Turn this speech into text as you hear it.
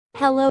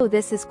Hello,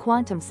 this is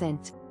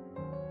Quantumscent.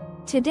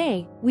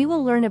 Today, we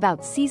will learn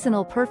about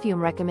seasonal perfume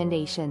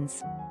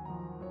recommendations.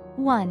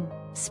 1.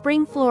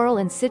 Spring Floral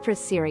and Citrus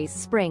Series.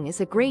 Spring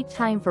is a great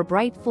time for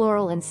bright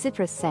floral and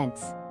citrus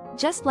scents,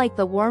 just like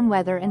the warm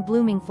weather and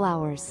blooming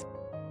flowers.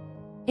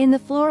 In the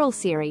floral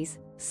series,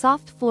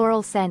 soft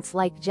floral scents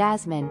like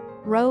jasmine,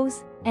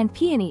 rose, and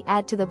peony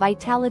add to the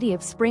vitality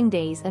of spring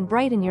days and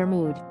brighten your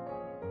mood.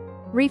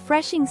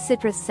 Refreshing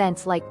citrus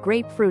scents like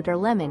grapefruit or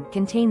lemon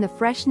contain the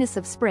freshness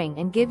of spring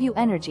and give you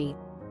energy.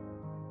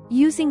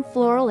 Using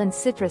floral and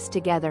citrus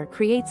together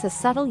creates a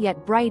subtle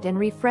yet bright and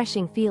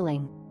refreshing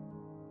feeling.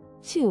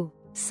 2.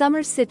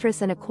 Summer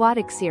Citrus and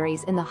Aquatic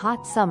Series. In the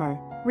hot summer,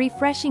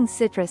 refreshing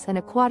citrus and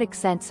aquatic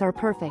scents are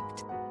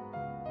perfect.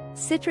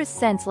 Citrus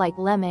scents like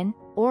lemon,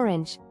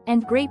 orange,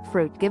 and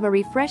grapefruit give a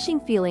refreshing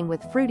feeling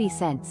with fruity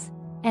scents,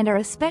 and are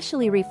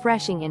especially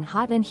refreshing in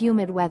hot and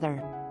humid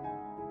weather.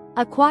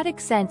 Aquatic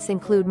scents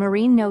include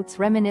marine notes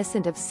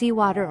reminiscent of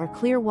seawater or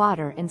clear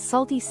water and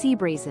salty sea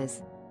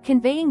breezes,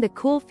 conveying the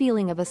cool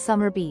feeling of a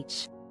summer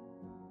beach.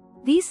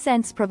 These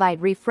scents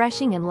provide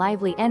refreshing and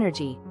lively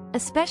energy,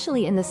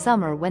 especially in the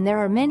summer when there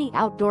are many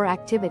outdoor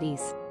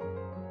activities.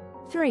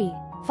 3.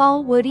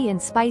 Fall Woody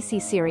and Spicy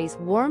Series.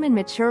 Warm and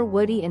mature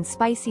woody and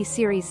spicy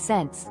series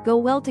scents go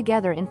well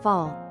together in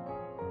fall.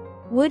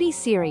 Woody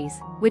series,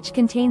 which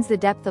contains the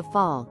depth of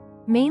fall,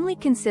 mainly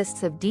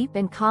consists of deep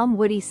and calm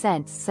woody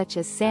scents such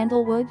as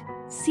sandalwood,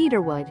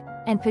 cedarwood,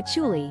 and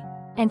patchouli,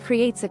 and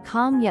creates a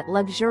calm yet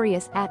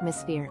luxurious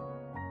atmosphere.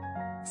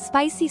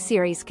 Spicy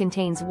series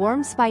contains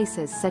warm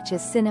spices such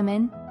as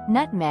cinnamon,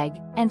 nutmeg,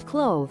 and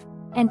clove,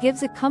 and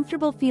gives a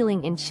comfortable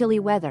feeling in chilly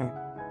weather,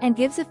 and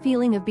gives a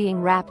feeling of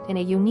being wrapped in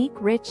a unique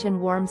rich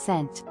and warm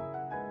scent.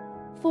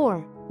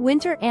 4.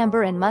 Winter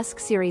Amber and Musk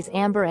Series.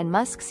 Amber and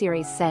musk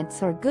series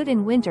scents are good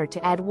in winter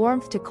to add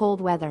warmth to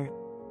cold weather.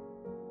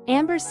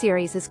 Amber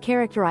series is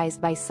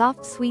characterized by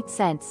soft sweet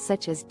scents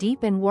such as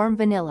deep and warm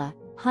vanilla,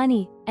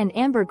 honey, and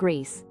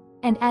ambergris,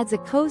 and adds a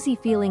cozy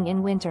feeling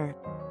in winter.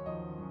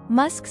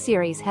 Musk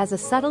series has a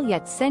subtle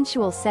yet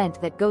sensual scent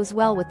that goes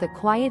well with the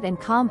quiet and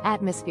calm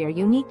atmosphere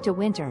unique to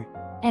winter,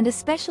 and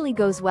especially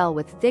goes well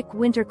with thick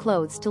winter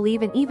clothes to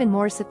leave an even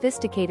more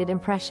sophisticated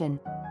impression.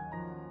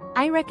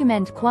 I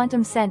recommend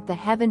Quantumscent the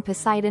Heaven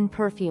Poseidon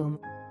perfume.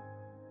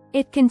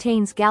 It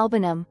contains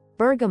galbanum,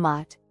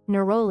 bergamot,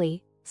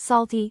 neroli,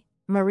 salty,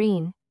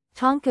 marine,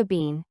 tonka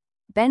bean,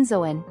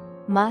 benzoin,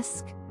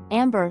 musk,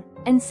 amber,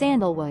 and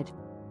sandalwood.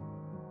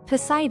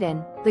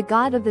 Poseidon, the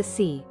god of the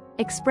sea,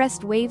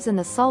 expressed waves in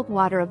the salt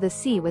water of the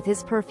sea with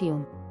his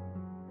perfume.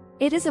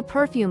 It is a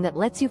perfume that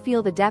lets you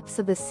feel the depths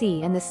of the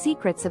sea and the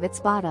secrets of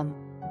its bottom.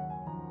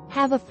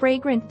 Have a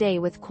fragrant day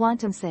with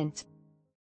Quantumscent.